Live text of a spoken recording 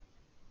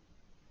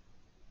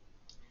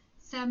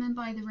sermon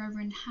by the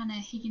Reverend Hannah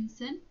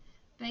Higginson,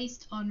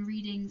 based on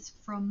readings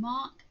from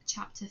Mark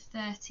chapter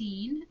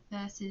 13,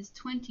 verses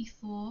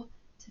 24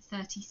 to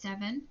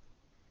 37,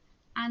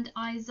 and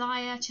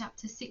Isaiah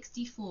chapter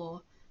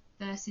 64,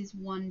 verses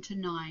 1 to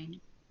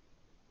 9.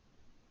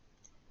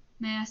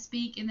 May I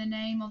speak in the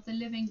name of the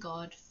living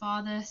God,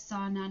 Father,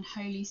 Son, and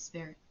Holy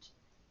Spirit.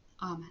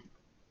 Amen.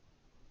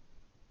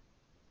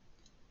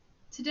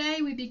 Today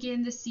we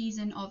begin the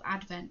season of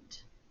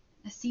Advent,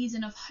 a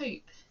season of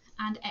hope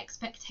and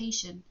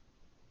expectation.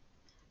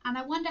 And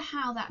I wonder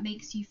how that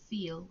makes you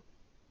feel.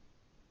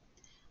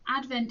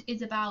 Advent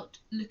is about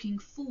looking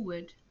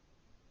forward,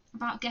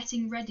 about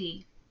getting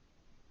ready,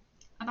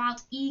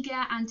 about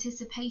eager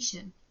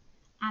anticipation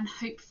and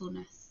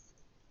hopefulness.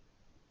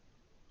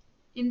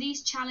 In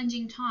these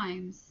challenging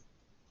times,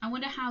 I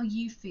wonder how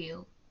you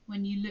feel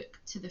when you look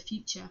to the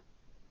future.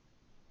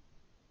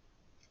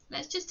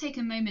 Let's just take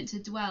a moment to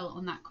dwell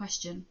on that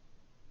question.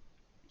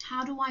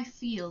 How do I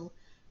feel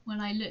when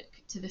I look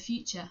to the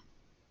future?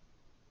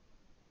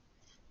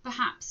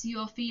 Perhaps you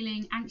are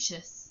feeling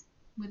anxious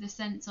with a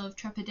sense of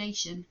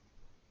trepidation.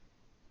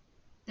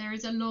 There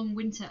is a long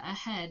winter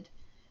ahead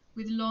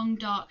with long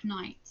dark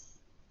nights,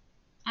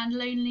 and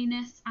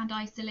loneliness and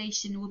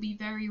isolation will be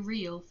very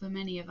real for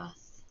many of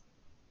us.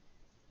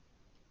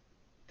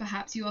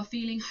 Perhaps you are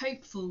feeling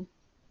hopeful.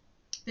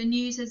 The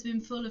news has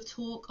been full of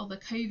talk of a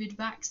COVID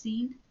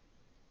vaccine,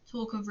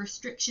 talk of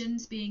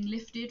restrictions being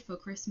lifted for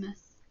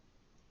Christmas,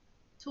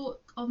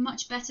 talk of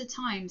much better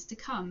times to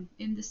come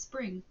in the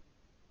spring,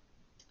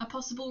 a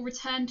possible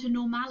return to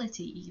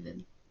normality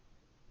even.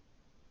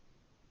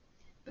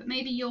 But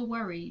maybe you're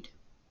worried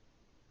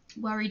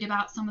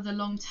about some of the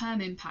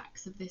long-term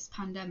impacts of this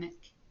pandemic,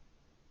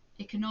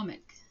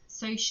 economic,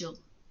 social,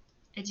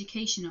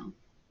 educational.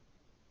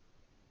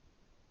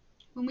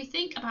 When we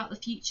think about the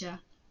future,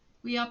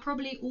 we are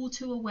probably all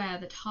too aware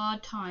that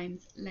hard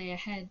times lay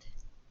ahead.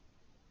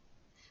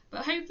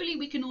 But hopefully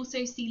we can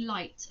also see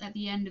light at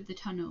the end of the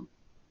tunnel.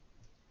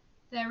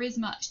 There is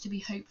much to be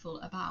hopeful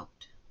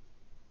about.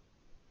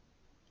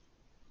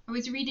 I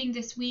was reading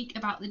this week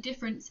about the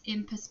difference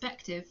in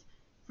perspective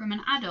from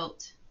an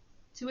adult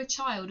to a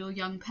child or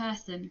young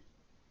person,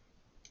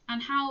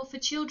 and how for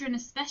children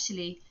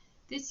especially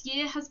this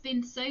year has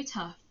been so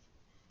tough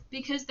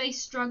because they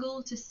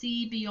struggle to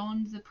see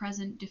beyond the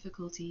present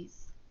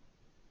difficulties.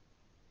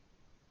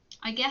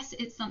 I guess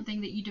it's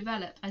something that you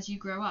develop as you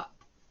grow up.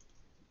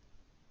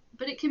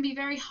 But it can be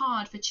very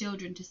hard for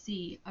children to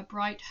see a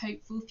bright,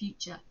 hopeful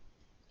future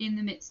in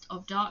the midst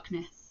of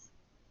darkness.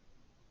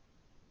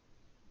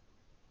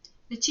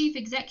 The chief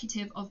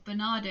executive of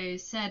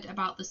Barnardo's said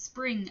about the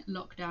spring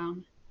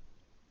lockdown,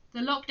 "The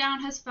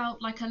lockdown has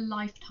felt like a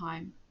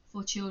lifetime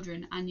for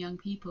children and young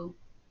people."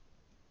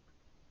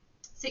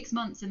 6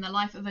 months in the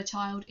life of a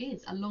child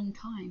is a long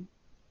time.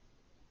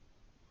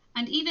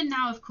 And even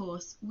now, of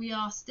course, we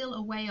are still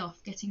a way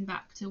off getting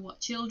back to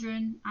what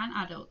children and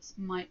adults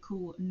might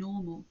call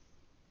normal.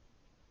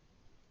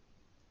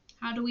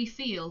 How do we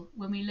feel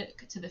when we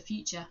look to the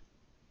future?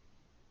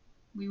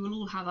 We will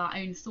all have our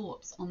own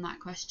thoughts on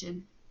that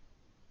question.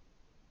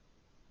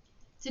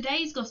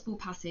 Today's Gospel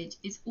passage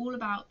is all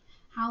about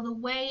how the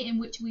way in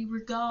which we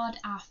regard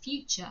our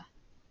future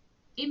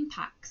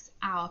impacts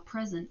our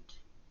present.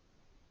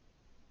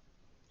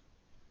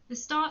 The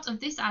start of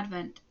this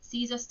Advent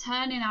sees us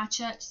turn in our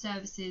church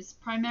services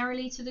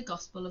primarily to the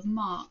Gospel of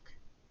Mark.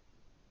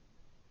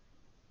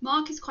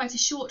 Mark is quite a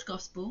short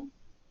Gospel.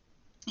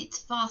 It's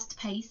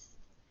fast-paced,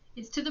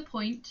 it's to the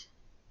point.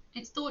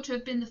 It's thought to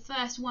have been the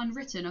first one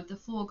written of the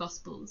 4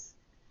 Gospels,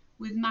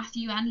 with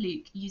Matthew and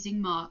Luke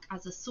using Mark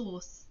as a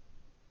source.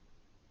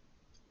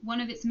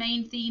 One of its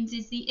main themes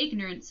is the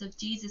ignorance of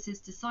Jesus'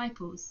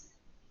 disciples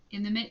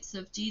in the midst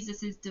of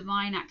Jesus'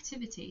 divine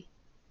activity,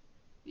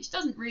 which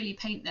doesn't really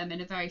paint them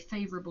in a very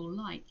favourable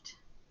light.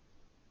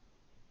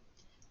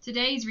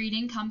 Today's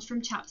reading comes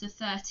from chapter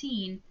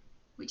 13,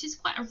 which is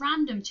quite a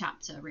random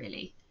chapter,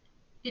 really.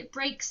 It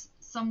breaks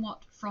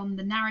somewhat from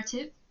the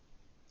narrative,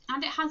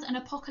 and it has an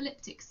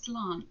apocalyptic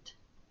slant.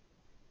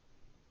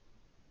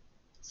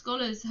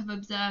 Scholars have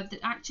observed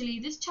that actually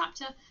this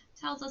chapter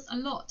tells us a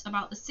lot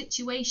about the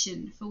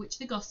situation for which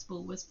the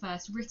Gospel was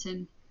first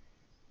written,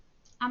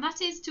 and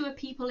that is to a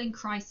people in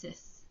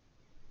crisis,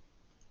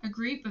 a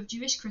group of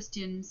Jewish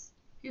Christians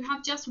who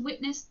have just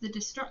witnessed the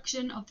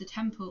destruction of the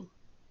temple,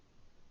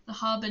 the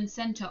hub and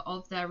centre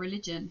of their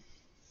religion.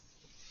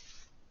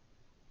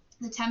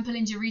 The temple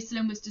in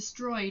Jerusalem was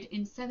destroyed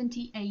in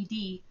 70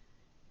 AD,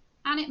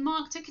 and it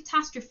marked a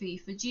catastrophe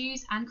for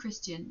Jews and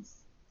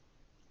Christians,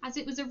 as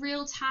it was a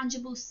real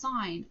tangible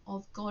sign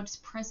of God's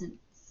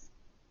presence.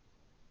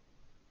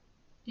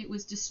 It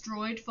was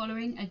destroyed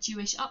following a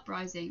Jewish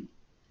uprising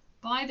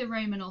by the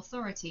Roman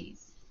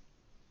authorities,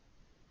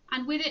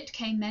 and with it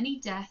came many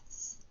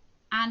deaths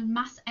and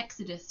mass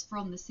exodus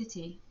from the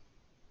city.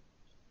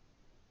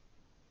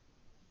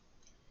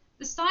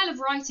 The style of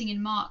writing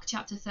in Mark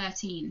chapter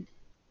 13,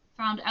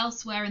 found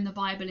elsewhere in the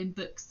Bible in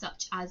books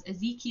such as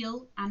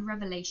Ezekiel and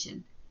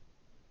Revelation,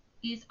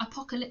 is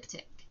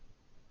apocalyptic,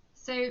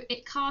 so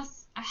it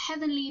casts a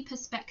heavenly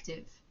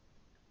perspective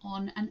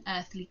on an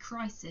earthly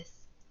crisis.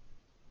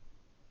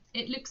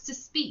 It looks to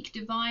speak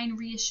divine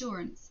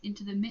reassurance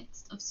into the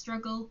midst of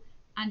struggle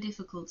and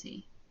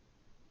difficulty.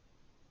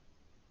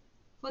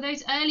 For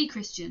those early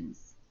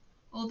Christians,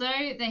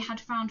 although they had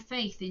found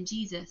faith in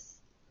Jesus,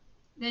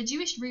 their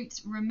Jewish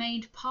roots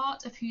remained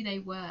part of who they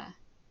were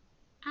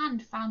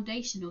and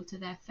foundational to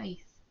their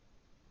faith.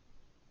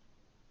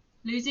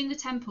 Losing the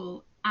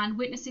temple and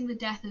witnessing the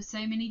death of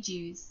so many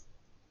Jews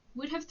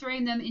would have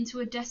thrown them into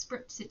a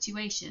desperate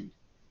situation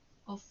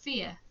of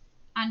fear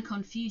and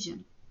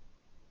confusion.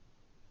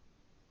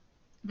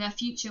 Their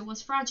future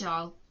was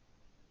fragile,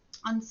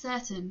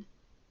 uncertain.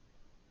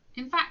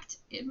 In fact,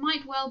 it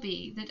might well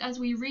be that as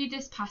we read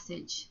this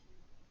passage,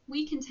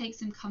 we can take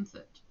some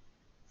comfort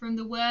from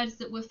the words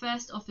that were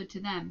first offered to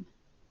them,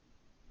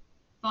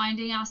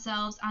 finding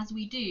ourselves as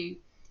we do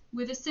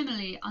with a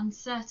similarly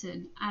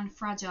uncertain and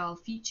fragile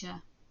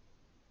future.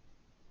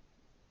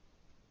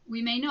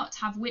 We may not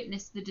have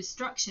witnessed the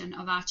destruction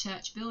of our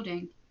church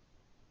building,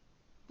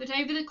 but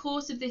over the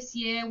course of this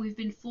year we've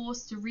been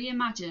forced to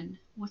reimagine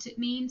what it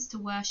means to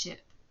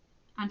worship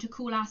and to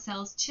call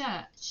ourselves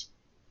church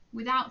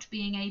without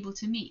being able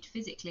to meet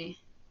physically.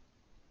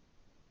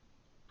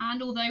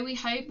 And although we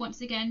hope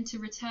once again to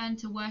return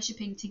to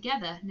worshipping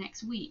together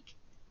next week,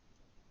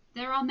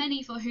 there are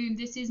many for whom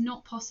this is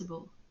not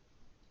possible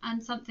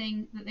and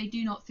something that they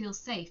do not feel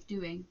safe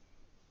doing.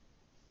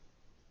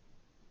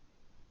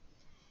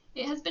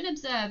 It has been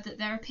observed that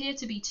there appear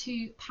to be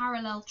two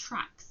parallel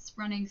tracks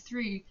running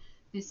through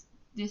this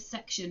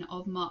section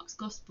of Mark's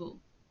Gospel.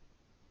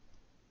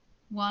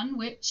 One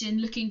which, in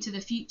looking to the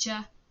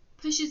future,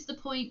 pushes the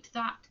point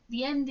that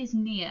the end is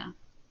near.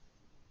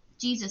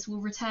 Jesus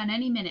will return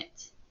any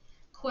minute.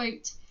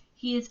 Quote,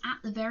 "He is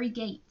at the very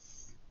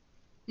gates.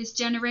 This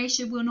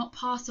generation will not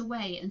pass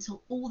away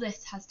until all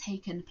this has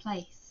taken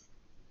place."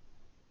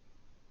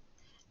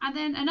 And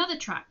then another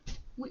track,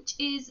 which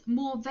is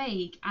more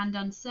vague and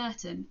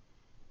uncertain,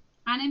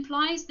 and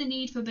implies the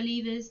need for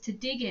believers to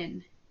dig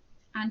in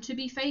and to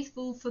be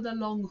faithful for the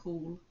long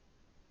haul.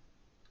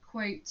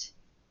 Quote,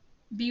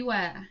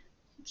 "Beware,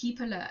 keep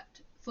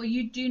alert, for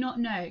you do not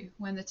know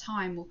when the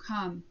time will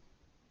come.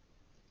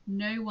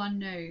 No one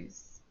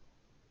knows."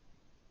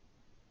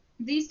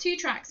 These two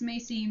tracks may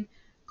seem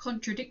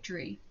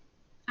contradictory,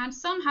 and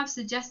some have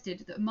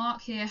suggested that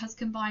Mark here has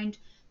combined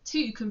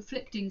two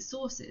conflicting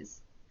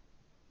sources.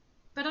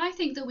 But I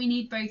think that we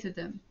need both of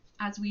them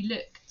as we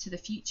look to the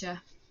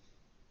future.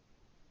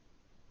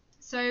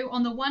 So,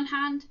 on the one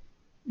hand,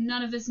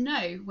 none of us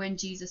know when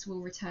Jesus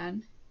will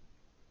return.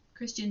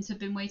 Christians have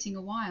been waiting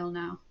a while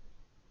now.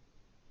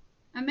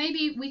 And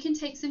maybe we can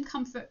take some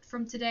comfort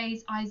from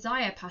today's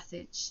Isaiah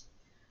passage,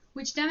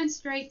 which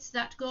demonstrates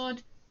that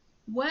God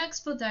works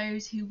for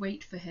those who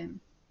wait for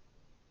him,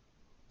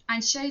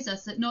 and shows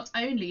us that not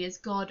only is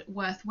God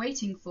worth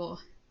waiting for,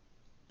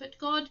 but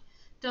God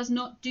does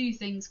not do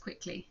things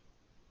quickly.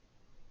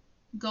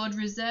 God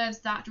reserves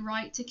that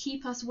right to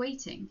keep us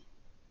waiting.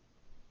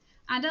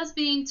 And us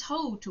being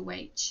told to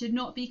wait should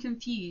not be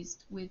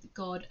confused with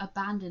God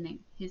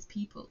abandoning his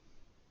people.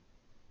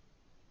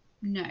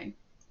 No,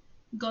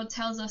 God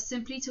tells us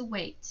simply to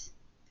wait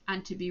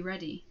and to be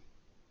ready.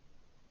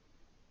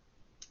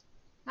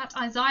 That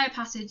Isaiah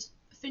passage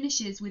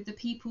finishes with the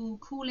people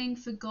calling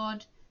for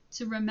God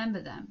to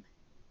remember them.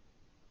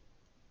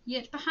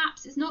 Yet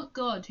perhaps it's not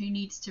God who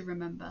needs to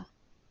remember,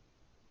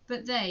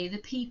 but they, the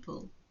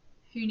people,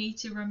 who need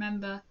to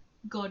remember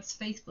God's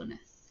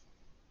faithfulness.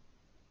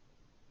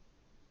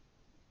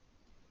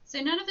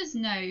 So none of us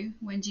know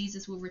when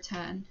Jesus will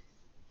return,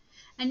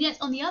 and yet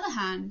on the other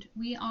hand,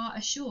 we are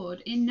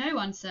assured in no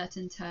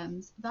uncertain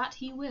terms that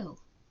he will.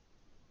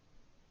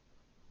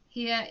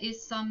 Here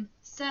is some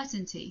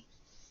certainty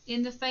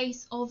in the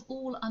face of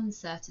all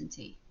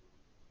uncertainty,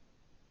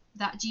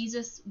 that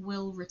Jesus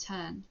will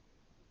return.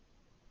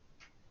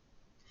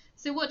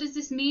 So what does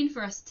this mean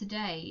for us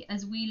today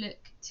as we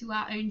look to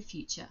our own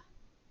future?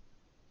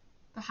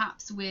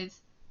 Perhaps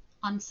with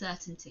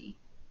uncertainty,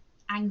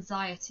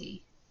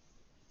 anxiety,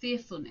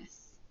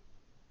 fearfulness,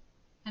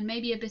 and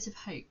maybe a bit of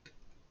hope.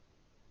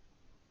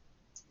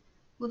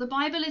 Well, the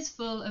Bible is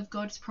full of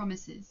God's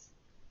promises,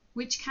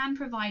 which can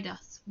provide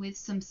us with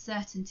some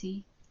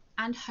certainty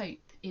and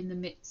hope in the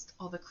midst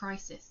of a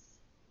crisis.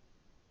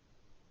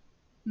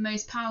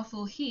 Most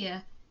powerful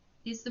here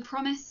is the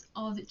promise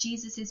of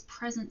Jesus'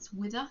 presence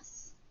with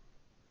us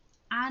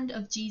and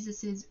of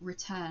Jesus'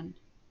 return.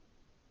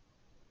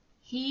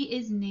 He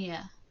is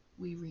near,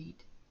 we read,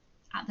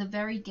 at the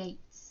very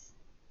gates.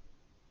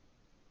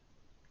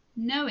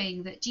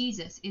 Knowing that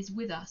Jesus is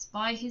with us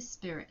by his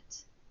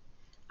Spirit,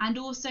 and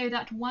also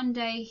that one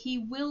day he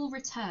will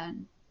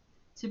return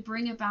to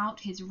bring about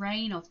his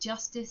reign of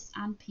justice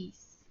and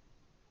peace.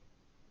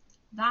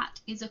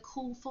 That is a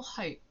call for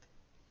hope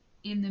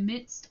in the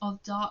midst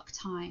of dark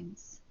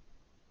times.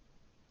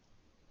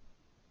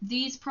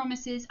 These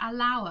promises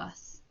allow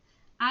us,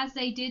 as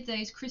they did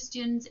those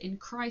Christians in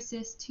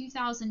crisis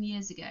 2,000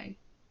 years ago,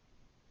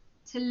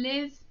 to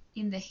live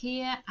in the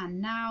here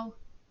and now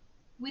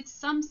with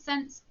some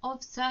sense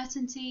of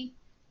certainty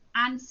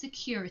and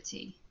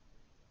security,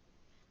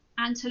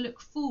 and to look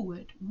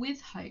forward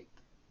with hope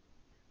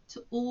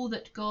to all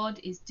that God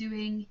is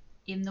doing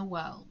in the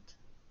world.